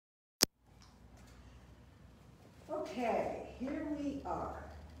Okay, here we are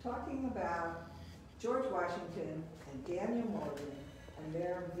talking about George Washington and Daniel Morgan and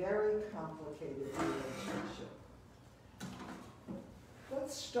their very complicated relationship.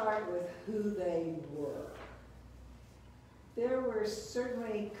 Let's start with who they were. There were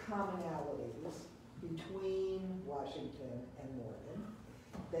certainly commonalities between Washington and Morgan.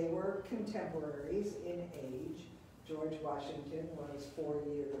 They were contemporaries in age. George Washington was 4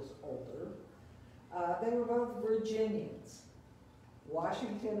 years older. They were both Virginians.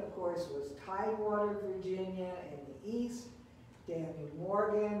 Washington, of course, was Tidewater, Virginia in the east. Daniel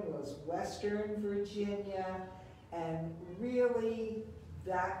Morgan was Western Virginia, and really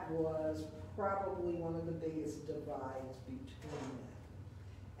that was probably one of the biggest divides between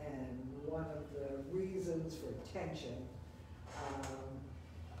them, and one of the reasons for tension.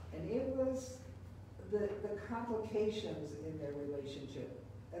 And it was the complications in their relationship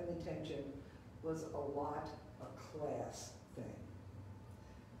and the tension was a lot a class thing.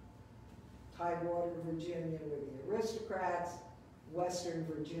 Tidewater, Virginia were the aristocrats, Western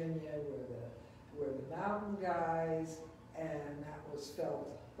Virginia were the mountain guys, and that was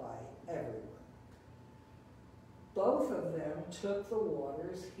felt by everyone. Both of them took the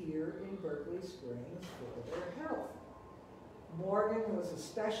waters here in Berkeley Springs for their health. Morgan was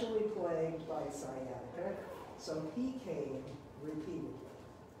especially plagued by sciatica, so he came repeatedly.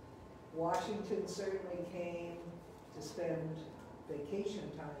 Washington certainly came to spend vacation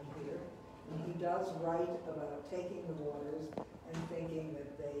time here, and he does write about taking the waters and thinking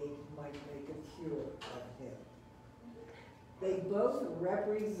that they might make a cure of him. They both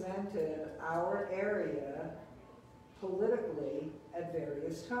represented our area politically at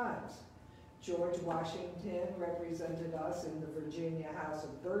various times. George Washington represented us in the Virginia House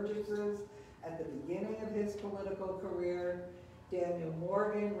of Burgesses at the beginning of his political career. Daniel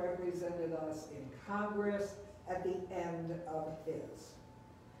Morgan represented us in Congress at the end of his.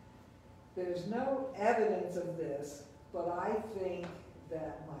 There's no evidence of this, but I think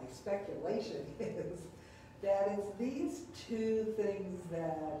that my speculation is that it's these two things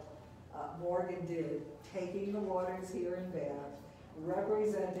that Morgan did, taking the waters here in Bath,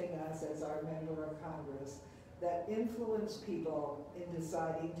 representing us as our member of Congress, that influenced people in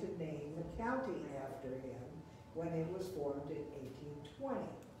deciding to name the county after him when it was formed in 1820.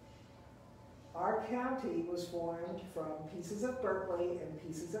 Our county was formed from pieces of Berkeley and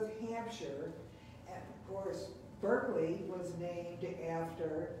pieces of Hampshire, and of course Berkeley was named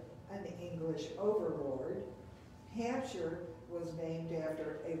after an English overlord. Hampshire was named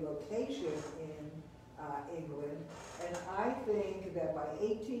after a location in England, and I think that by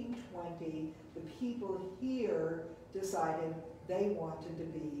 1820 the people here decided they wanted to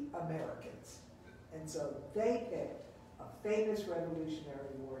be Americans. And so they picked a famous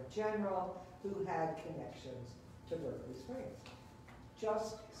Revolutionary War general who had connections to Berkeley Springs.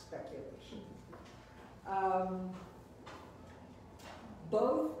 Just speculation.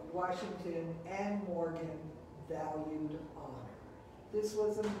 Both Washington and Morgan valued honor. This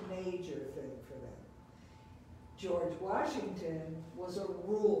was a major thing for them. George Washington was a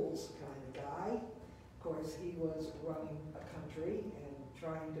rules kind of guy. Of course, he was running a country and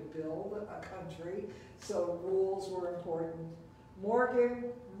trying to build a country, so rules were important. Morgan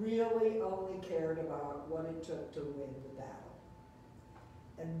really only cared about what it took to win the battle.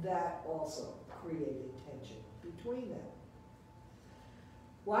 And that also created tension between them.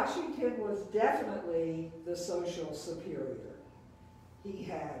 Washington was definitely the social superior. He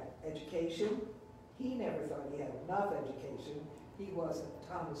had education. He never thought he had enough education. He wasn't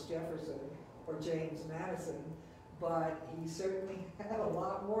Thomas Jefferson or James Madison, but he certainly had a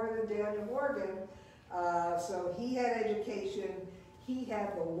lot more than Daniel Morgan. So he had education. He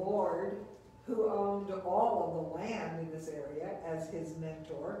had the Lord, who owned all of the land in this area, as his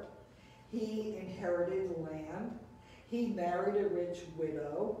mentor. He inherited land. He married a rich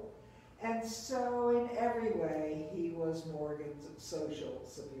widow. And so in every way, he was Morgan's social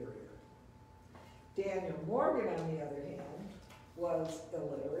superior. Daniel Morgan, on the other hand, was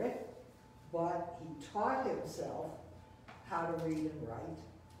illiterate, but he taught himself how to read and write.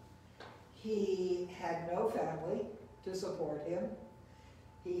 He had no family to support him.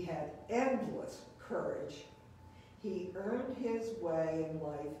 He had endless courage. He earned his way in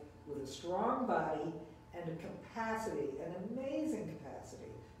life with a strong body and a capacity, an amazing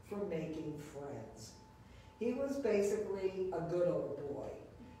capacity, for making friends. He was basically a good old boy.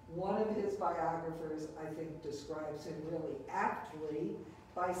 One of his biographers, I think, describes him really aptly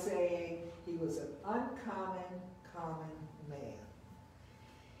by saying he was an uncommon, common man.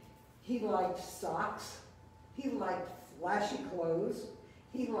 He liked socks. He liked flashy clothes.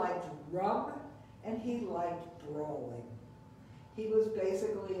 He liked rum. and he liked brawling. He was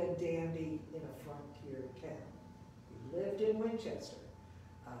basically a dandy in a frontier town. He lived in Winchester.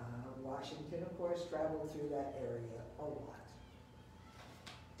 Washington, of course, traveled through that area a lot.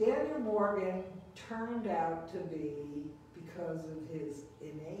 Daniel Morgan turned out to be, because of his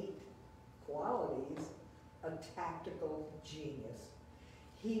innate qualities, a tactical genius.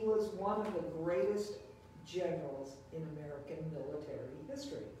 He was one of the greatest generals in American military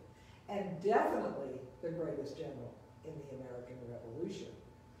history, and definitely the greatest general in the American Revolution.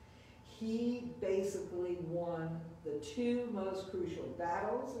 He basically won the two most crucial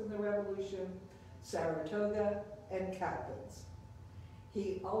battles in the Revolution, Saratoga and Cowpens.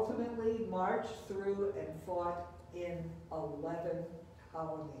 He ultimately marched through and fought in 11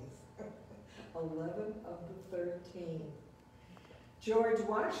 colonies, 11 of the 13. George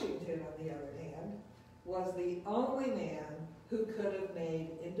Washington, on the other hand, was the only man who could have made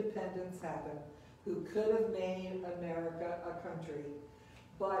independence happen, who could have made America a country,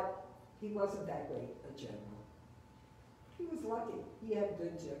 but he wasn't that great a general. He was lucky. He had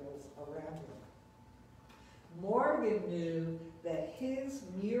good generals around him. Morgan knew that his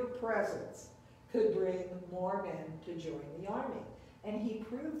mere presence could bring more men to join the army, and he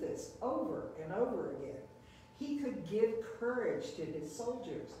proved this over and over again. He could give courage to his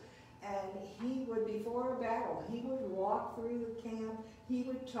soldiers, and he would, before a battle, he would walk through the camp, he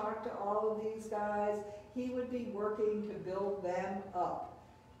would talk to all of these guys, he would be working to build them up.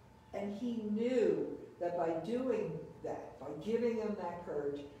 And he knew that by doing that, by giving them that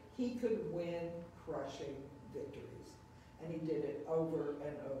courage, he could win crushing victories. And he did it over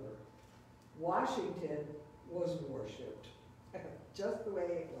and over. Washington was worshipped, just the way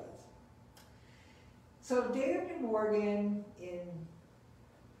it was. So Daniel Morgan, in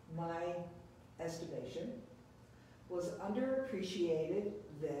my estimation, was underappreciated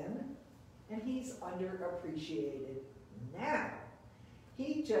then, and he's underappreciated now.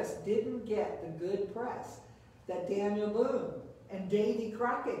 He just didn't get the good press that Daniel Boone and Davy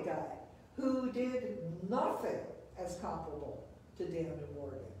Crockett got, who did nothing as comparable to Daniel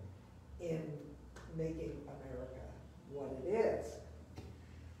Morgan in making America what it is.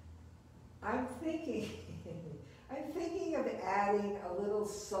 I'm thinking of adding a little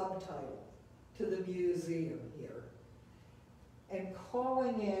subtitle to the museum here and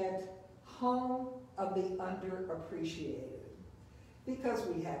calling it Home of the Underappreciated. Because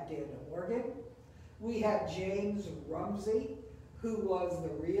we have Daniel Morgan, we have James Rumsey, who was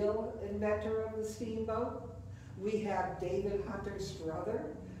the real inventor of the steamboat. We have David Hunter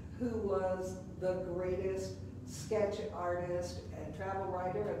Strother, who was the greatest sketch artist and travel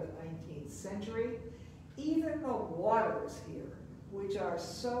writer of the 19th century. Even the waters here, which are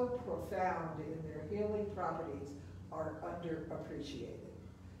so profound in their healing properties, are underappreciated.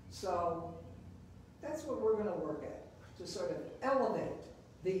 So that's what we're going to work at, to sort of elevate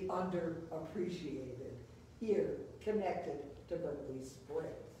the underappreciated here, connected to Berkeley Springs.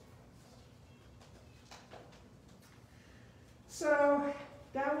 So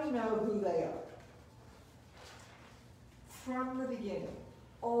now we know who they are. From the beginning,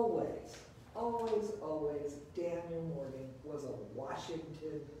 always, always, always, Daniel Morgan was a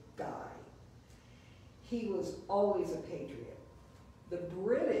Washington guy. He was always a patriot. The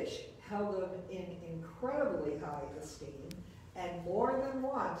British held him in incredibly high esteem, and more than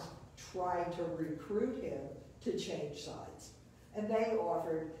once tried to recruit him to change sides. And they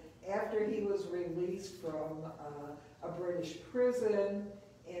offered, after he was released from a British prison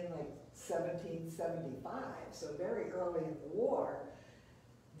in like 1775, so very early in the war,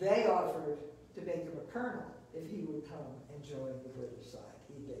 they offered to make him a colonel if he would come and join the British side.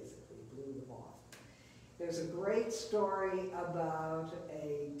 He basically blew them off. There's a great story about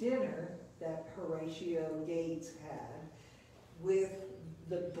a dinner that Horatio Gates had with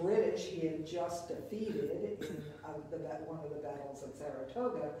the British he had just defeated in one of the battles at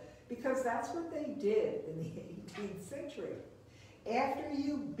Saratoga, because that's what they did in the 18th century. After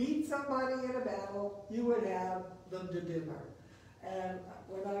you beat somebody in a battle, you would have them to dinner. And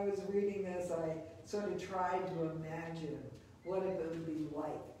when I was reading this, I sort of tried to imagine what it would be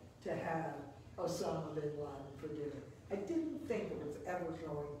like to have Osama bin Laden for dinner. I didn't think it was ever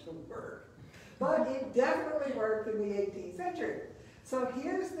going to work, but it definitely worked in the 18th century. So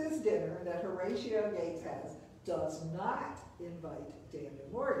here's this dinner that Horatio Gates has, does not invite Daniel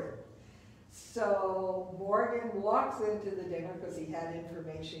Morgan. So Morgan walks into the dinner because he had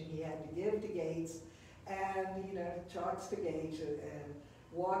information he had to give to Gates, and talks to Gates and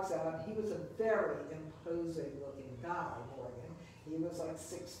walks out. He was a very imposing looking guy, Morgan. He was like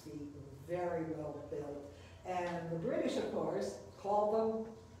 6 feet and very well built. And the British, of course, called him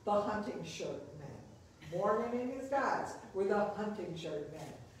the hunting shirt man. Morgan and his guys were the hunting shirt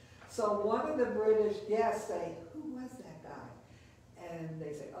men. So one of the British guests say, who was that guy? And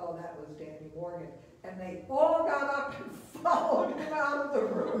they say, oh, that was Daniel Morgan. And they all got up and followed him out of the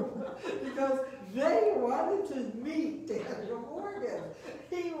room because they wanted to meet Daniel Morgan.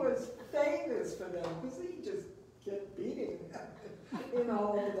 He was famous for them because he just kept beating them in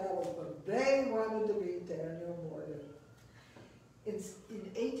all the battles. But they wanted to meet Daniel Morgan. In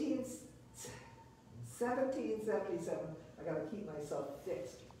 1777, I got to keep myself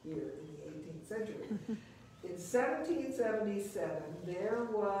fixed here in the 18th century. In 1777, there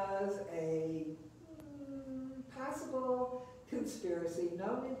was a possible conspiracy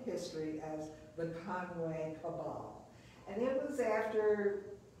known in history as the Conway Cabal. And it was after,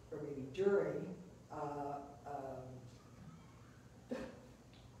 or maybe during,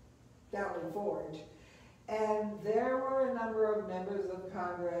 Valley Forge. And there were a number of members of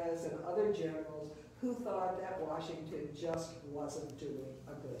Congress and other generals who thought that Washington just wasn't doing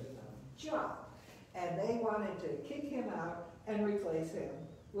a good enough job. And they wanted to kick him out and replace him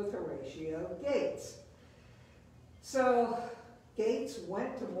with Horatio Gates. So Gates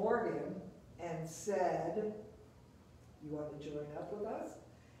went to Morgan and said, you want to join up with us?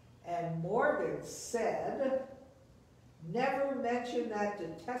 And Morgan said, never mention that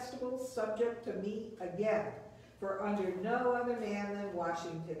detestable subject to me again, for under no other man than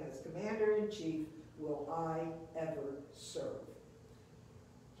Washington as commander-in-chief will I ever serve.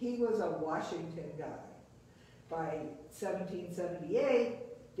 He was a Washington guy. By 1778,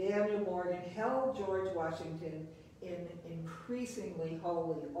 Daniel Morgan held George Washington in increasingly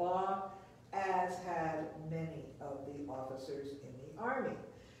holy awe, as had many of the officers in the Army.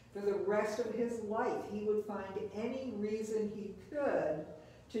 For the rest of his life, he would find any reason he could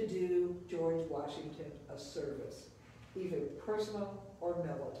to do George Washington a service, either personal or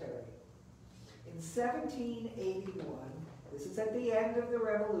military. In 1781, this is at the end of the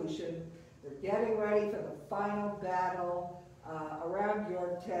Revolution, they're getting ready for the final battle around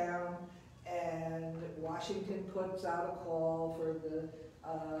Yorktown, and Washington puts out a call for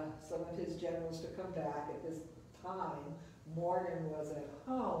some of his generals to come back. At this time, Morgan was at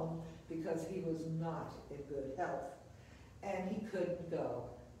home because he was not in good health, and he couldn't go.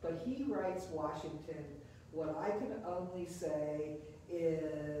 But he writes Washington what I can only say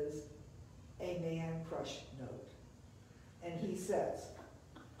is a man-crush note. And he says,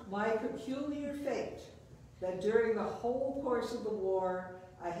 my peculiar fate, that during the whole course of the war,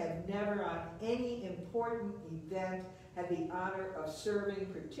 I have never on any important event had the honor of serving,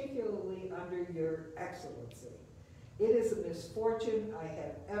 particularly under your excellency. It is a misfortune I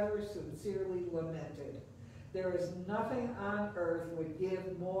have ever sincerely lamented. There is nothing on earth would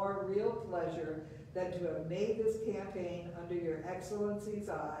give more real pleasure than to have made this campaign under your excellency's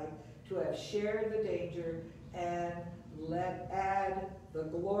eye, to have shared the danger, and let add the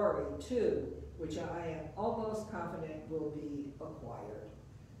glory too, which I am almost confident will be acquired.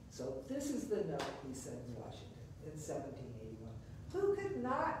 So this is the note he sends Washington in 1781. Who could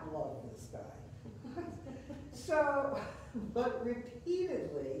not love this guy? So, but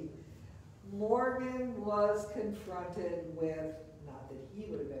repeatedly, Morgan was confronted with, not that he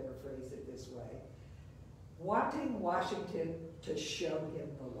would have ever phrased it this way, wanting Washington to show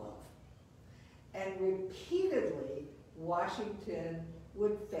him the love. And repeatedly, Washington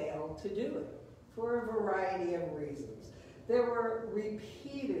would fail to do it for a variety of reasons. There were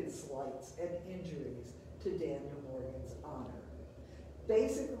repeated slights and injuries to Daniel Morgan's honor.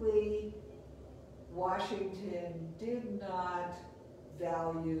 Basically, Washington did not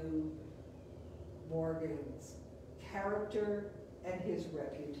value Morgan's character and his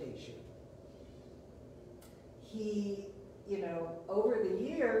reputation. He, over the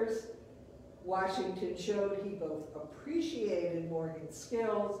years, Washington showed he both appreciated Morgan's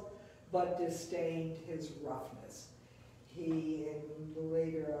skills, but disdained his roughness. And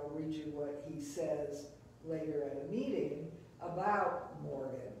later I'll read you what he says later at a meeting about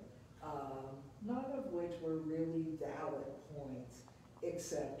Morgan, none of which were really valid points,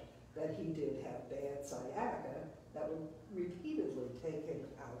 except that he did have bad sciatica that would repeatedly take him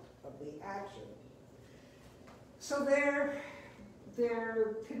out of the action. So their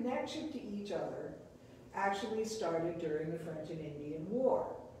connection to each other actually started during the French and Indian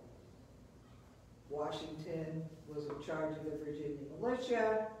War. Washington was in charge of the Virginia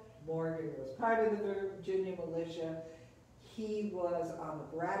militia. Morgan was part of the Virginia militia. He was on the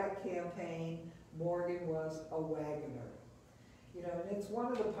Braddock campaign. Morgan was a wagoner. And it's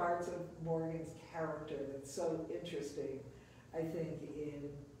one of the parts of Morgan's character that's so interesting, I think, in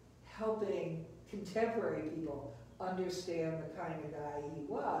helping contemporary people understand the kind of guy he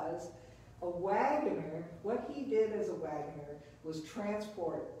was. A wagoner, what he did as a wagoner was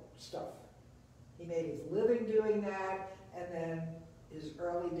transport stuff. He made his living doing that, and then his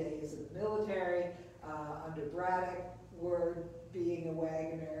early days in the military under Braddock were being a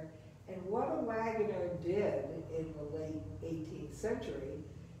wagoner. And what a wagoner did in the late 18th century,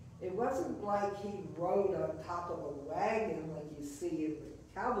 it wasn't like he rode on top of a wagon like you see in the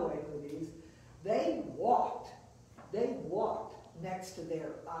cowboy movies. They walked. They walked next to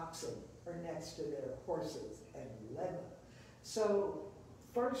their oxen or next to their horses and led them. So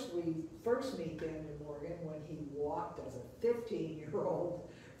first we meet Daniel Morgan when he walked as a 15-year-old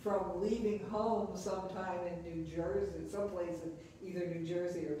from leaving home sometime in New Jersey, someplace in either New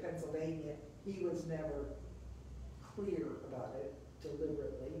Jersey or Pennsylvania. He was never clear about it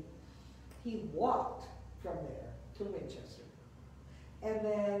deliberately. He walked from there to Winchester. And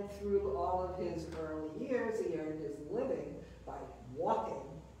then through all of his early years, he earned his living by walking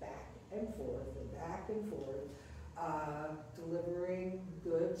back and forth, delivering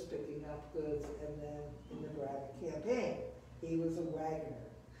goods, picking up goods, and then in the Braddock campaign, he was a wagoner.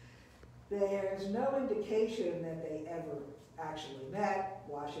 There's no indication that they ever actually met,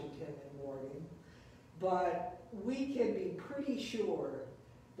 Washington and Morgan, but we can be pretty sure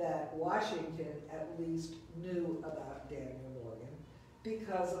that Washington at least knew about Daniel Morgan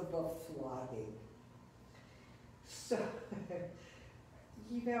because of the flogging. So,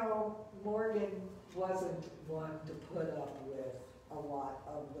 you know, Morgan wasn't one to put up with a lot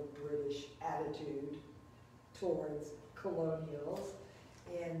of the British attitude towards colonials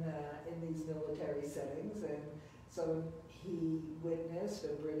in these military settings, and so he witnessed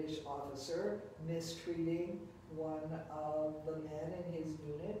a British officer mistreating one of the men in his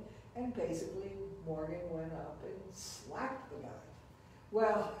unit, and basically Morgan went up and slapped the guy.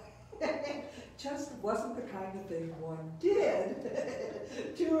 Well, just wasn't the kind of thing one did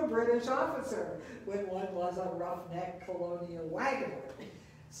to a British officer when one was a roughneck colonial wagoner.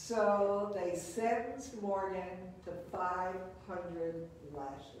 So they sentenced Morgan to 500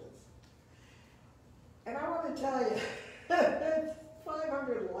 lashes. And I want to tell you,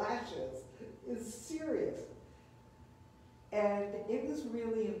 500 lashes is serious. And it was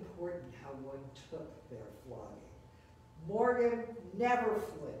really important how one took their flogging. Morgan never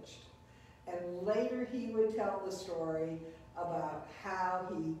flinched. And later he would tell the story about how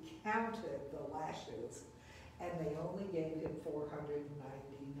he counted the lashes, and they only gave him 499.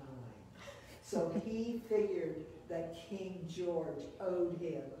 So he figured that King George owed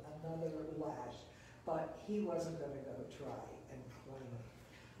him another lash, but he wasn't going to go try and claim it.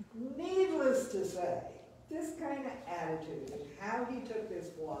 Needless to say, this kind of attitude and how he took this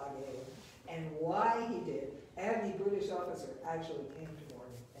flogging and why he did, and the British officer actually came to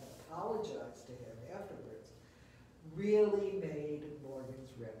Morgan and apologized to him afterwards, really made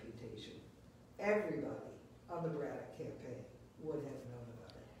Morgan's reputation. Everybody on the Braddock campaign would have known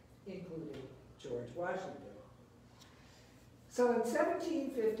about it, including George Washington. So in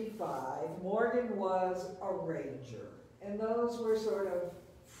 1755, Morgan was a ranger, and those were sort of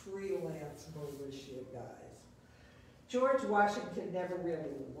freelance militia guys. George Washington never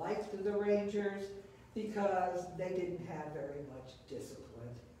really liked the Rangers because they didn't have very much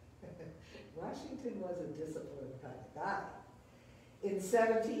discipline. Washington was a disciplined kind of guy. In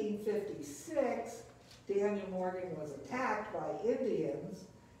 1756, Daniel Morgan was attacked by Indians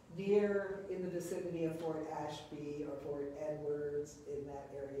in the vicinity of Fort Ashby or Fort Edwards, in that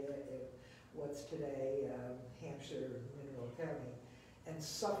area in what's today Hampshire, Mineral County, and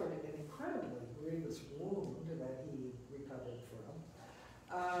suffered an incredibly grievous wound that he recovered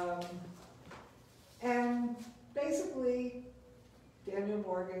from. And basically, Daniel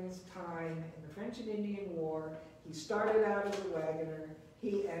Morgan's time in the French and Indian War, he started out as a wagoner,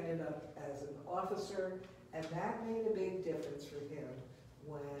 he ended up as an officer, and that made a big difference for him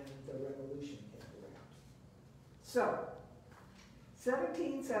when the Revolution came around. So,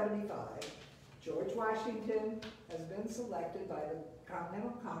 1775, George Washington has been selected by the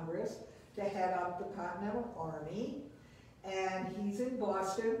Continental Congress to head up the Continental Army, and he's in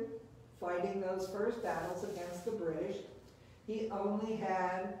Boston fighting those first battles against the British. He only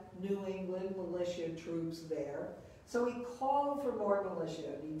had New England militia troops there, so he called for more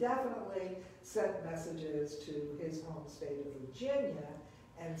militia. He definitely sent messages to his home state of Virginia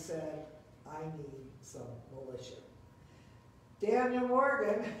and said, I need some militia. Daniel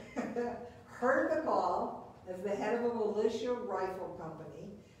Morgan heard the call as the head of a militia rifle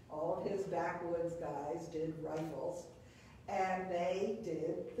company. All of his backwoods guys did rifles, and they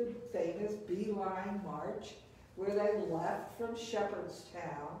did the famous Beeline March, where they left from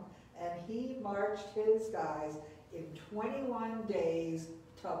Shepherdstown, and he marched his guys in 21 days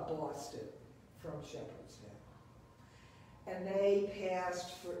to Boston from Shepherdstown. And they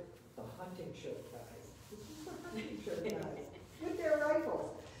passed for the hunting shirt guys. This is the hunting shirt guys with their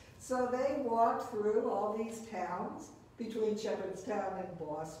rifles. So they walked through all these towns between Shepherdstown and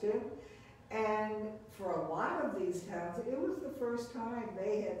Boston. And for a lot of these towns, it was the first time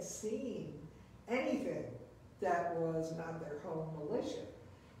they had seen anything that was not their home militia.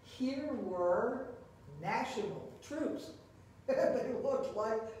 Here were national troops. They looked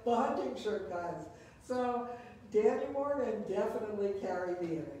like the hunting shirt guys. So Daniel Morgan definitely carried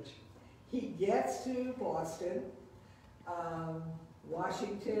the image. He gets to Boston.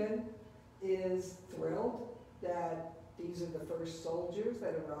 Washington is thrilled that these are the first soldiers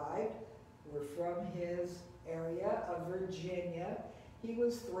that arrived, were from his area of Virginia. He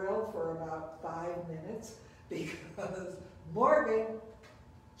was thrilled for about 5 minutes because Morgan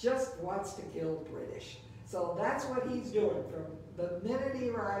just wants to kill British. So that's what he's doing. From the minute he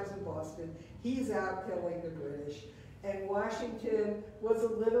arrives in Boston, he's out killing the British. And Washington was a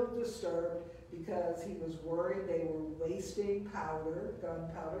little disturbed because he was worried they were wasting powder,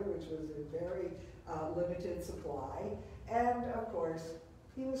 gunpowder, which was in very limited supply. And of course,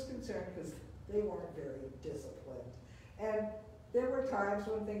 he was concerned because they weren't very disciplined. And there were times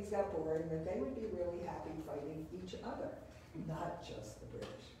when things got boring that they would be really happy fighting each other, not just the British.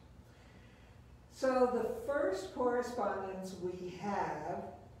 So the first correspondence we have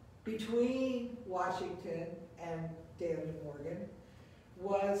between Washington and Daniel Morgan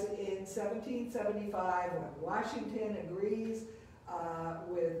was in 1775 when Washington agrees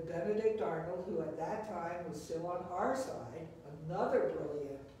with Benedict Arnold, who at that time was still on our side, another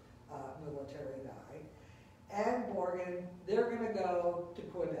brilliant military guy, and Morgan. They're going to go to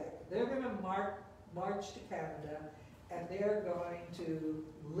Quebec. They're going to march to Canada, and they're going to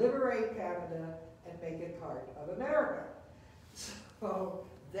liberate Canada and make it part of America. So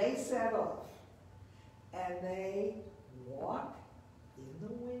they set off, and they walk in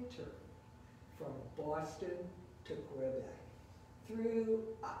the winter from Boston to Quebec through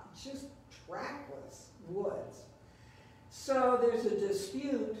just trackless woods. So there's a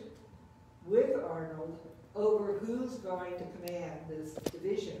dispute with Arnold over who's going to command this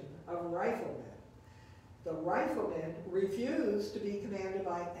division of riflemen. The riflemen refused to be commanded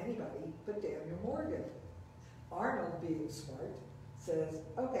by anybody but Daniel Morgan. Arnold, being smart, says,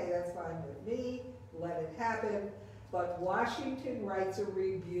 okay, that's fine with me, let it happen. But Washington writes a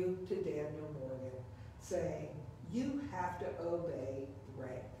rebuke to Daniel Morgan, saying, you have to obey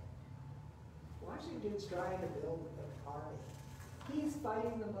rank. Washington's trying to build an army. He's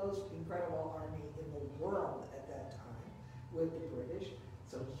fighting the most incredible army in the world at that time with the British,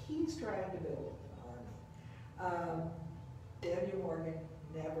 so he's trying to build an army. Daniel Morgan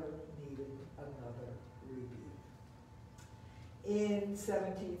never needed another rebuke. In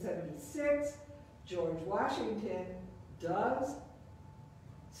 1776, George Washington does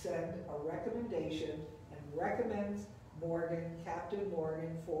send a recommendation and recommends Morgan, Captain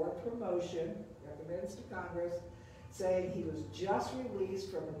Morgan, for promotion, recommends to Congress, saying he was just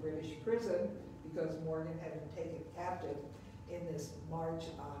released from a British prison because Morgan had been taken captive in this march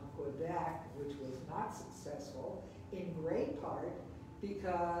on Quebec, which was not successful, in great part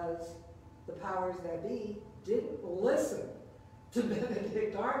because the powers that be didn't listen to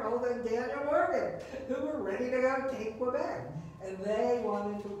Benedict Arnold and Daniel Morgan, who were ready to go take Quebec. And they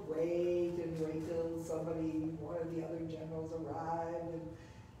wanted to wait till somebody, one of the other generals arrived, and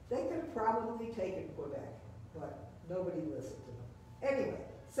they could have probably taken Quebec, but nobody listened to them. Anyway,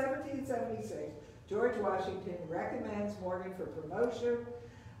 1776, George Washington recommends Morgan for promotion,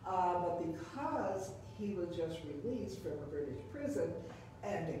 but because he was just released from a British prison,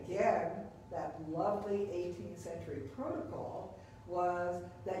 and again, that lovely 18th century protocol was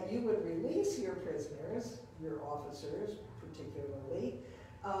that you would release your prisoners, your officers particularly,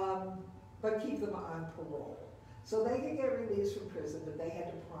 but keep them on parole. So they could get released from prison, but they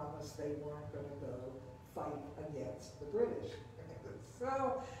had to promise they weren't going to go fight against the British.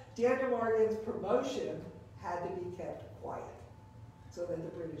 So Daniel Morgan's promotion had to be kept quiet so that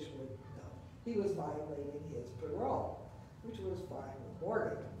the British would know. He was violating his parole, which was fine with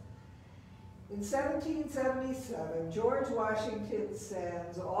Morgan. In 1777, George Washington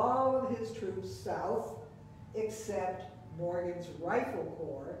sends all of his troops south except Morgan's Rifle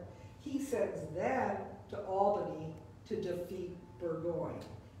Corps. He sends them to Albany to defeat Burgoyne.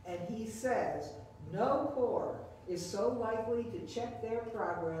 And he says, no corps is so likely to check their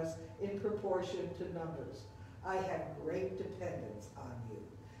progress in proportion to numbers. I have great dependence on you.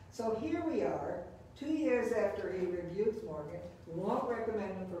 So here we are, 2 years after he rebukes Morgan, won't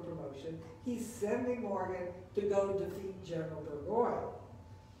recommend him for promotion. He's sending Morgan to go defeat General Burgoyne.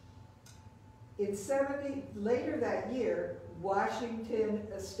 Later that year, Washington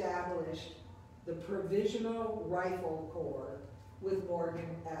established the Provisional Rifle Corps with Morgan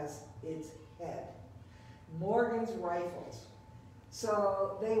as its head. Morgan's Rifles.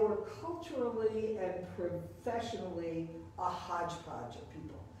 So they were culturally and professionally a hodgepodge of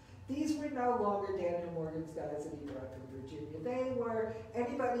people. These were no longer Daniel Morgan's guys that he brought from Virginia. They were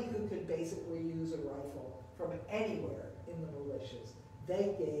anybody who could basically use a rifle from anywhere in the militias.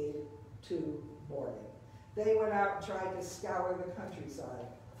 They gave to Morgan. They went out and tried to scour the countryside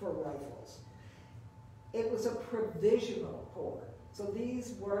for rifles. It was a provisional corps. So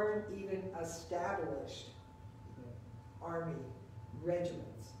these weren't even established army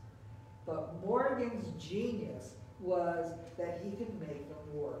regiments. But Morgan's genius was that he could make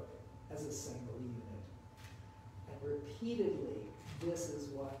them work as a single unit. And repeatedly, this is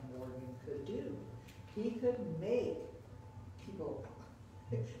what Morgan could do. He could make people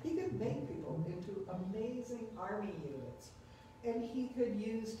into amazing army units. And he could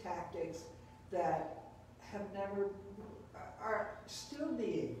use tactics that are still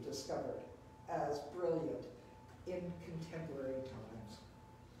being discovered as brilliant in contemporary times.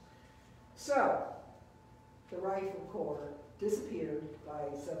 So, the Rifle Corps disappeared by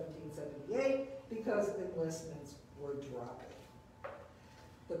 1778 because enlistments were dropping.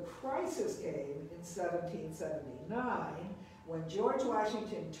 The crisis came in 1779 when George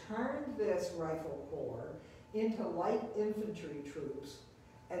Washington turned this Rifle Corps into light infantry troops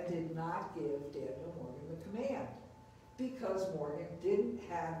and did not give Daniel Morgan the command because Morgan didn't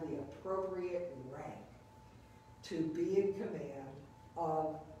have the appropriate rank to be in command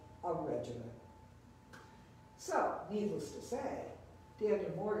of a regiment. So, needless to say,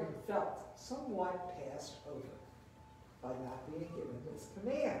 Daniel Morgan felt somewhat passed over by not being given this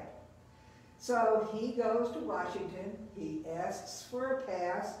command. So he goes to Washington, he asks for a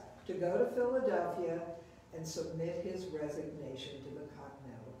pass to go to Philadelphia and submit his resignation to the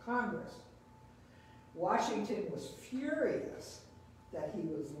Continental Congress. Washington was furious that he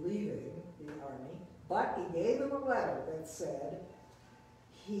was leaving the army, but he gave him a letter that said,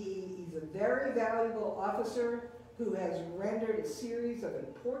 he's a very valuable officer who has rendered a series of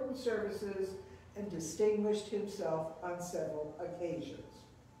important services and distinguished himself on several occasions.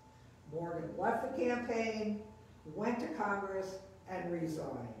 Morgan left the campaign, went to Congress, and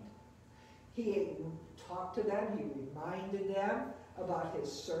resigned. He talked to them, he reminded them about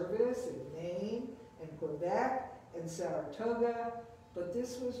his service in Maine and Quebec and Saratoga, but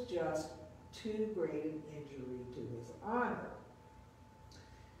this was just too great an injury to his honor.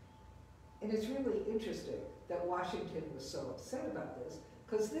 And it's really interesting that Washington was so upset about this,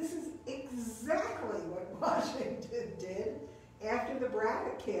 because this is exactly what Washington did after the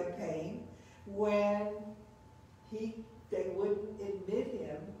Braddock campaign, when they wouldn't admit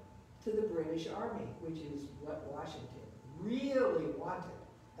him to the British Army, which is what Washington really wanted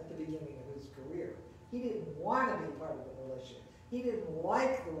at the beginning of his career. He didn't want to be part of the militia. He didn't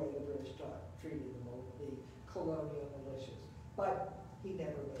like the way the British treated the colonial militias, but he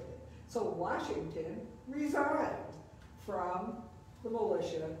never made it. So Washington resigned from the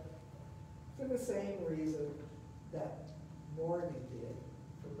militia for the same reason that Morgan did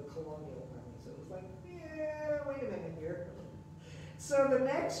from the colonial army. So it was like, yeah, wait a minute here. So the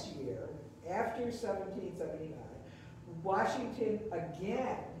next year, after 1779, Washington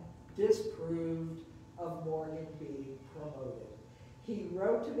again disproved of Morgan being promoted. He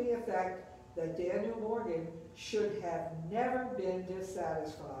wrote to the effect that Daniel Morgan should have never been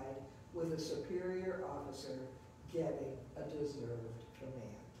dissatisfied with a superior officer getting a deserved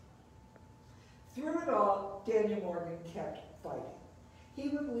command. Through it all, Daniel Morgan kept fighting. He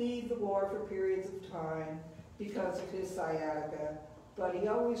would leave the war for periods of time because of his sciatica, but he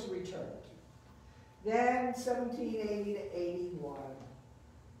always returned. Then 1780 to 81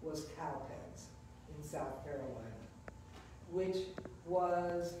 was Cowpens in South Carolina, which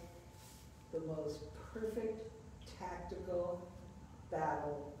was the most perfect tactical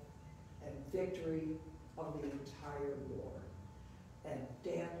battle and victory of the entire war. And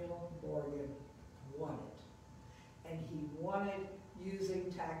Daniel Morgan won it. And he won it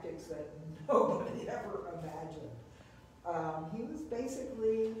using tactics that nobody ever imagined. He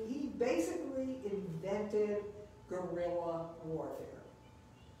basically invented guerrilla warfare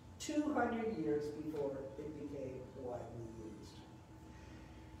 200 years before it became widely used.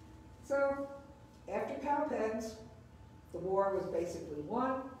 So, after Cowpens, the war was basically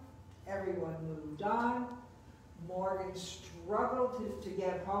won. Everyone moved on. Morgan struggled to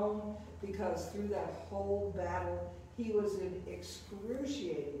get home because through that whole battle, he was in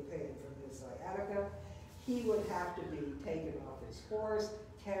excruciating pain from his sciatica. He would have to be taken off his horse,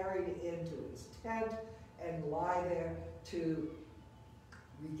 carried into his tent and lie there to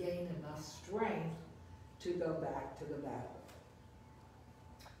regain enough strength to go back to the battle.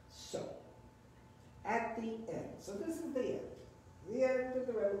 So, at the end, so this is the end of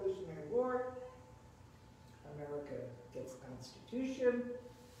the Revolutionary War. America gets a constitution,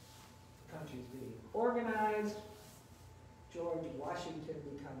 the country's being organized, George Washington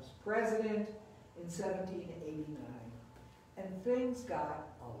becomes president in 1789, and things got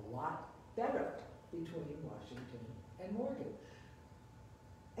a lot better between Washington and Morgan.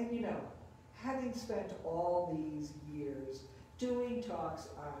 And you know, having spent all these years doing talks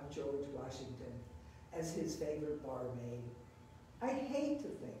on George Washington as his favorite barmaid, I hate to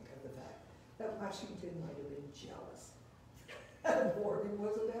think of the fact that Washington might have been jealous that Morgan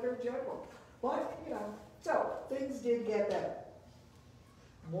was a better general. But, you know, so things did get better.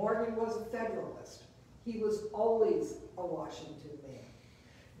 Morgan was a Federalist. He was always a Washington man.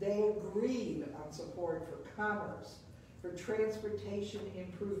 They agreed on support for commerce, for transportation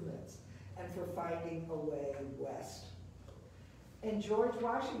improvements, and for finding a way west. And George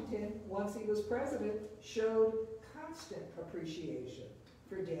Washington, once he was president, showed constant appreciation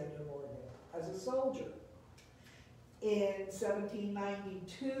for Daniel Morgan as a soldier. In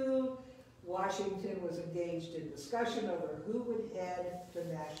 1792, Washington was engaged in discussion over who would head the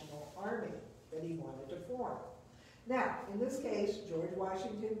national army that he wanted to form. Now, in this case, George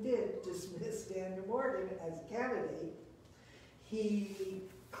Washington did dismiss Daniel Morgan as a candidate. He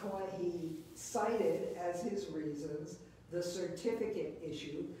cited as his reasons the certificate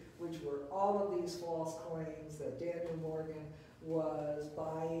issue, which were all of these false claims that Daniel Morgan was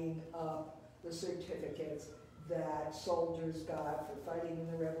buying up the certificates that soldiers got for fighting in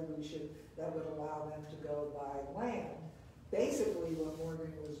the Revolution that would allow them to go buy land. Basically what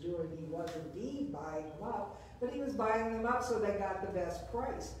Morgan was doing, he was indeed buying them up, but he was buying them up so they got the best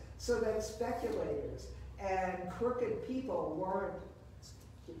price, so that speculators and crooked people weren't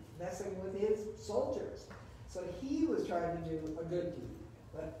messing with his soldiers. So he was trying to do a good deed,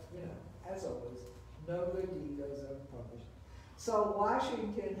 but you know, as always, no good deed goes unpunished. So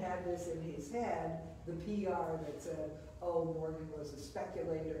Washington had this in his head, the PR that said, oh, Morgan was a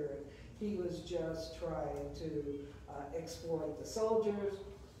speculator, and he was just trying to exploit the soldiers.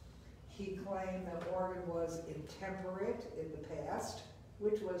 He claimed that Morgan was intemperate in the past,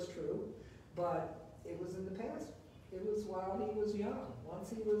 which was true, but it was in the past. It was while he was young. Once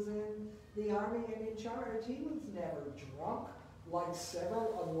he was in the army and in charge, he was never drunk, like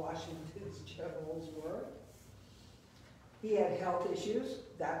several of Washington's generals were. He had health issues,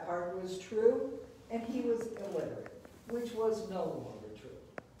 that part was true, and he was illiterate, which was no longer true.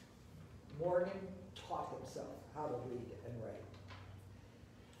 Morgan taught himself how to read and write.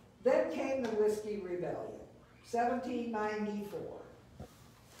 Then came the Whiskey Rebellion, 1794,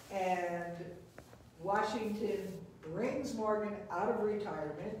 and Washington brings Morgan out of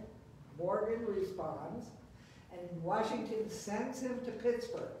retirement. Morgan responds, and Washington sends him to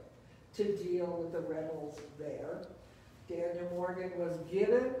Pittsburgh to deal with the rebels there. Daniel Morgan was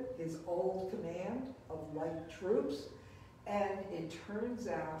given his old command of light troops, and it turns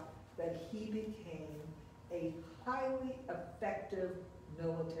out that he became a highly effective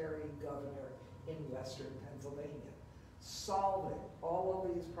military governor in western Pennsylvania, solving all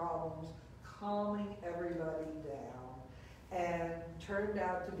of these problems, calming everybody down, and turned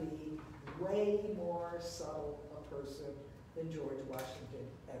out to be way more subtle a person than George Washington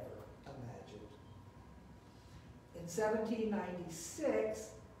ever imagined. In 1796,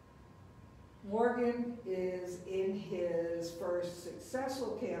 Morgan is in his first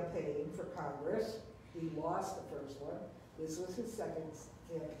successful campaign for Congress. He lost the first one. This was his second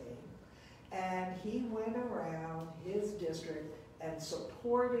campaign. And he went around his district and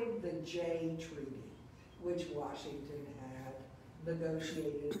supported the Jay Treaty, which Washington had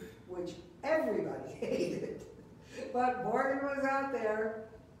negotiated, which everybody hated. But Morgan was out there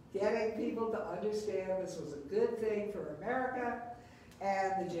getting people to understand this was a good thing for America,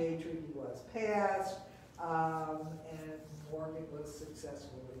 and the Jay Treaty was passed, and Morgan was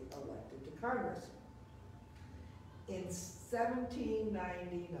successfully elected to Congress. In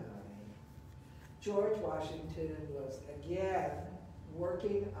 1799, George Washington was again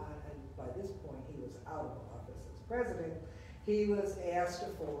working on, and by this point he was out of office as president, he was asked to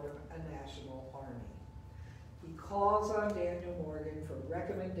form a national army. He calls on Daniel Morgan for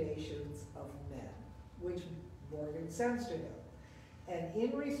recommendations of men, which Morgan sends to him. And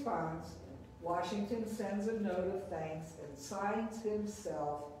in response, Washington sends a note of thanks and signs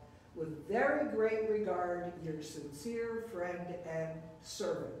himself, with very great regard, your sincere friend and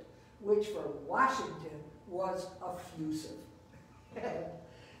servant, which for Washington was effusive.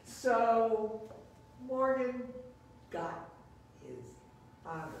 So Morgan got his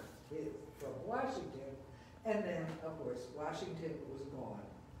honor from Washington, and then, of course, Washington was gone.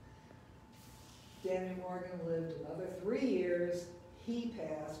 Daniel Morgan lived another 3 years. He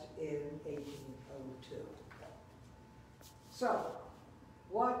passed in 1802. So,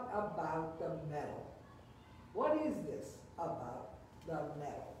 what about the medal? What is this about the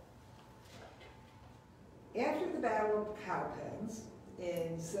medal? After the Battle of Cowpens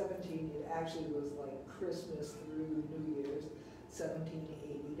in it actually was like Christmas through New Year's,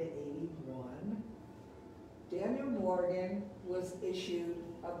 1780 to 81, Daniel Morgan was issued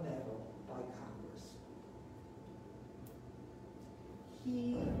a medal by Congress.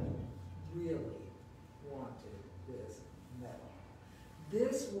 He really wanted this medal.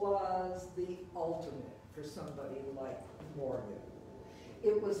 This was the ultimate for somebody like Morgan.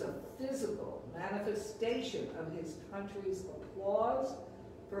 It was a physical manifestation of his country's applause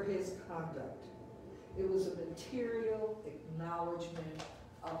for his conduct. It was a material acknowledgement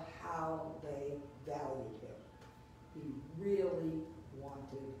of how they valued him. He really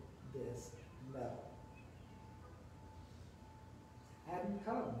wanted this medal. Hadn't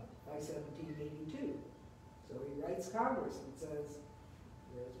come by 1782. So he writes Congress and says,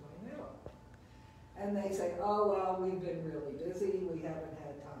 "Where's my medal?" And they say, "Oh, well, we've been really busy. We haven't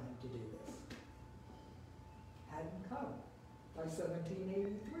had time to do this." Hadn't come by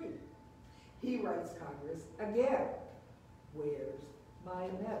 1783. He writes Congress again, "Where's my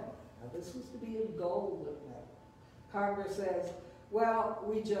medal?" Now, this was to be a gold medal. Congress says, "Well,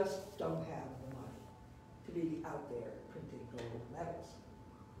 we just don't have the money to be out there printing gold medals."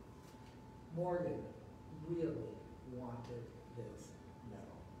 Morgan really wanted this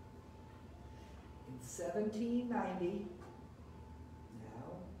medal. In 1790,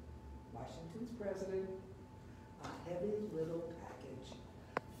 now Washington's president, a heavy little package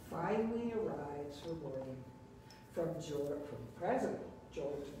finally arrives for Morgan from President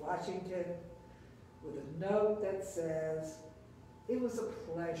George Washington with a note that says, "It was a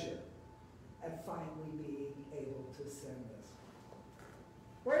pleasure at finally being able to send this."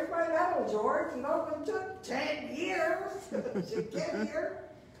 Where's my medal, George? You know, it took 10 years to get here.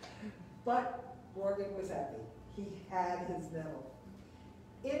 But Morgan was happy. He had his medal.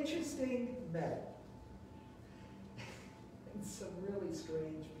 Interesting medal. And some really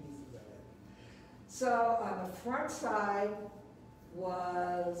strange pieces of it. So on the front side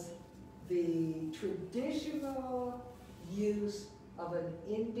was the traditional use of an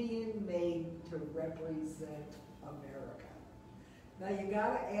Indian maiden to represent America. Now you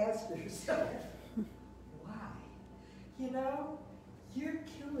gotta ask yourself, why? You know, you're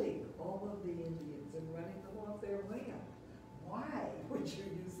killing all of the Indians and running them off their land. Why would you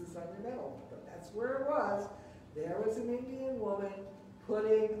use this on your medal? But that's where it was. There was an Indian woman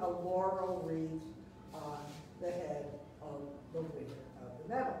putting a laurel wreath on the head of the winner of the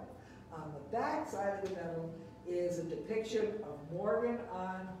medal. On the back side of the medal is a depiction of Morgan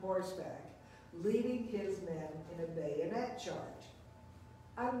on horseback leading his men in a bayonet charge.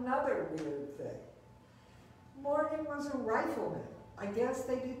 Another weird thing. Morgan was a rifleman. I guess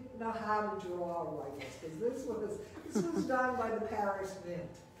they didn't know how to draw rifles because this was done by the Paris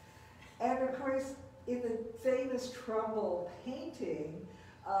Mint. And of course, in the famous Trumbull painting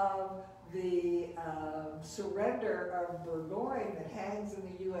of the surrender of Burgoyne that hangs in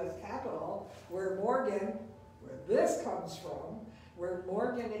the U.S. Capitol, where this comes from, where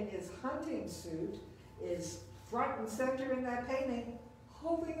Morgan in his hunting suit is front and center in that painting,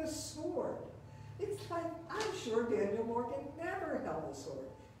 holding a sword. It's like, I'm sure Daniel Morgan never held a sword.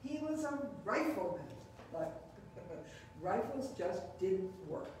 He was a rifleman, but rifles just didn't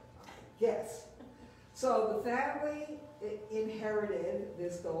work, I guess. So the family inherited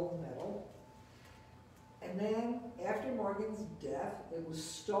this gold medal, and then after Morgan's death, it was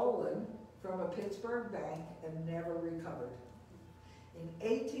stolen from a Pittsburgh bank and never recovered. In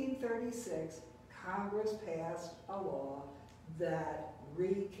 1836, Congress passed a law that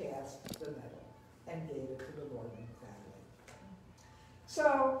recast the medal and gave it to the Morgan family.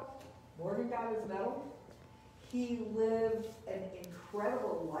 So Morgan got his medal. He lived an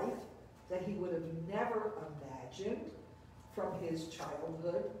incredible life that he would have never imagined from his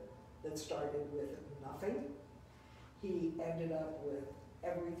childhood that started with nothing. He ended up with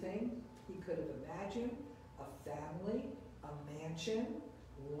everything he could have imagined: a family, a mansion,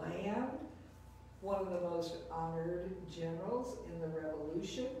 land, one of the most honored generals in the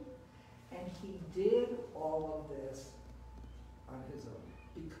Revolution, and he did all of this on his own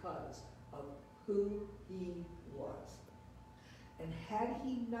because of who he was. And had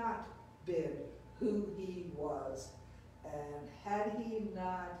he not been who he was, And had he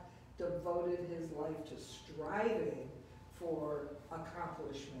not devoted his life to striving for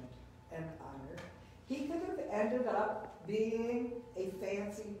accomplishment and honor, he could have ended up being a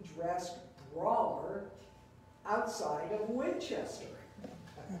fancy dressed brawler outside of Winchester.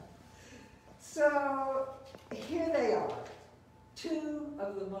 So here they are, two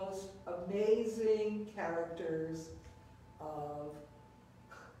of the most amazing characters of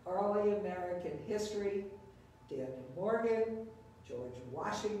early American history, Daniel Morgan, George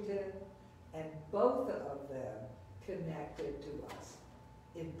Washington, and both of them connected to us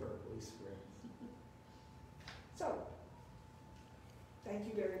in Berkeley Springs. So, thank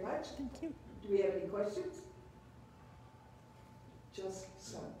you very much. Thank you. Do we have any questions? Just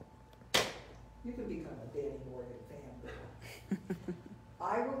some. You can become a Danny Morgan fan.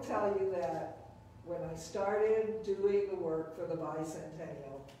 I will tell you that when I started doing the work for the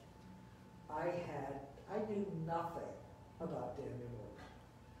bicentennial, I knew nothing about Daniel Morgan.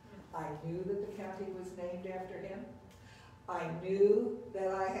 I knew that the county was named after him. I knew that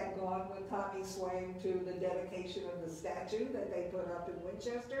I had gone with Tommy Swain to the dedication of the statue that they put up in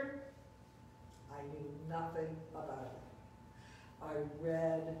Winchester. I knew nothing about it. I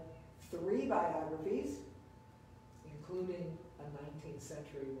read 3 biographies, including a 19th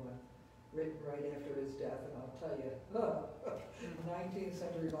century one written right after his death, and I'll tell you, 19th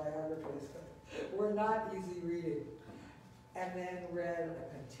century biographies were not easy reading. And then read a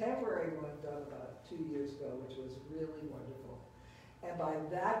contemporary one done about 2 years ago, which was really wonderful. And by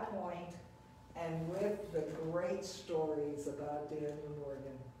that point, and with the great stories about Daniel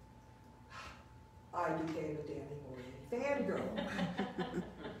Morgan, I became a Danny Morgan fangirl.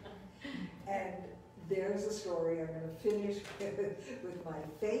 And there's a story I'm going to finish with my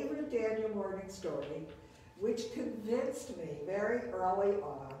favorite Daniel Morgan story, which convinced me very early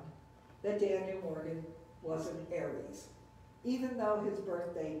on that Daniel Morgan was an Aries, even though his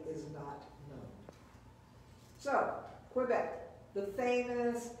birth date is not known. So, Quebec, the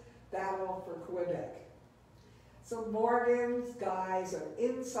famous battle for Quebec. So Morgan's guys are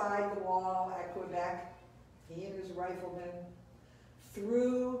inside the wall at Quebec, he and his riflemen.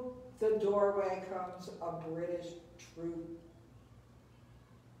 Through the doorway comes a British troop,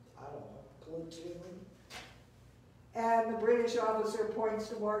 I don't know, platoon. And the British officer points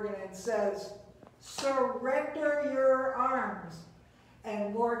to Morgan and says, "Surrender your arms."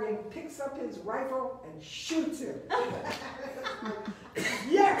 And Morgan picks up his rifle and shoots him.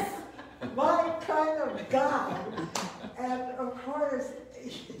 Yes, my kind of guy. And of course,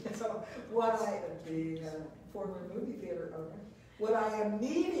 being a former movie theater owner, what I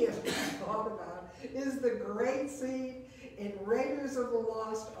immediately thought about is the great scene in Raiders of the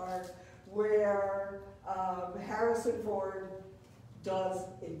Lost Ark where Harrison Ford does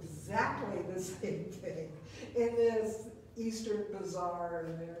exactly the same thing in this Eastern bazaar,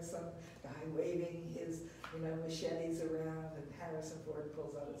 and there's some guy waving his machetes around, and Harrison Ford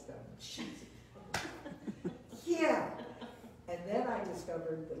pulls out his gun and shoots him. Yeah. And then I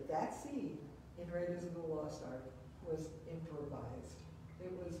discovered that that scene in Raiders of the Lost Ark was improvised.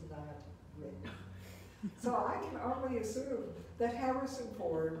 It was not written. So I can only assume that Harrison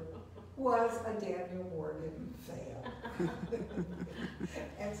Ford was a Daniel Morgan fan.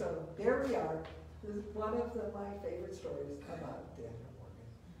 And so there we are. This is one of my favorite stories about Daniel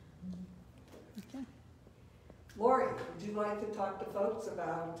Morgan. Okay. Lori, would you like to talk to folks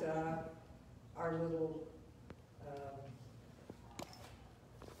about our little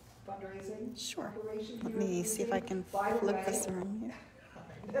fundraising operation? Let me see if I can flip this around here.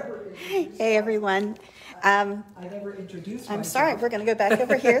 Hey everyone. I never introduced myself. I'm sorry, we're going to go back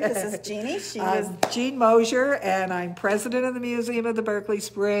over here. This is Jeannie. I'm Jean Mosier, and I'm president of the Museum of the Berkeley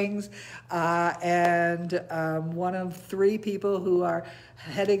Springs, and one of 3 people who are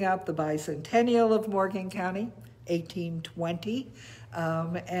heading up the bicentennial of Morgan County, 1820.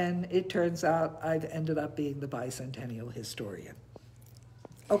 And it turns out I've ended up being the bicentennial historian.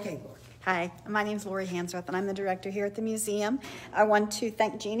 Okay, Lori. Hi, my name is Lori Hansworth, and I'm the director here at the museum. I want to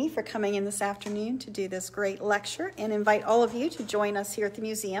thank Jeannie for coming in this afternoon to do this great lecture and invite all of you to join us here at the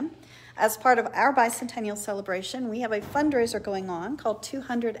museum. As part of our bicentennial celebration, we have a fundraiser going on called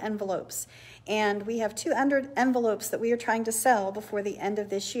 200 Envelopes, and we have 200 envelopes that we are trying to sell before the end of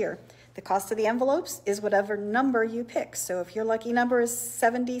this year. The cost of the envelopes is whatever number you pick. So if your lucky number is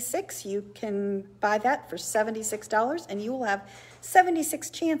 76, you can buy that for $76, and you will have 76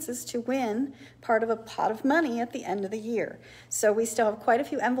 chances to win part of a pot of money at the end of the year. So we still have quite a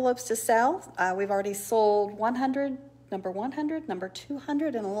few envelopes to sell. We've already sold 100, number 100, number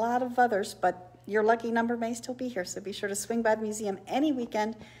 200, and a lot of others, but your lucky number may still be here, so be sure to swing by the museum any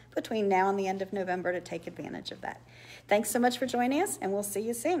weekend between now and the end of November to take advantage of that. Thanks so much for joining us, and we'll see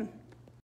you soon.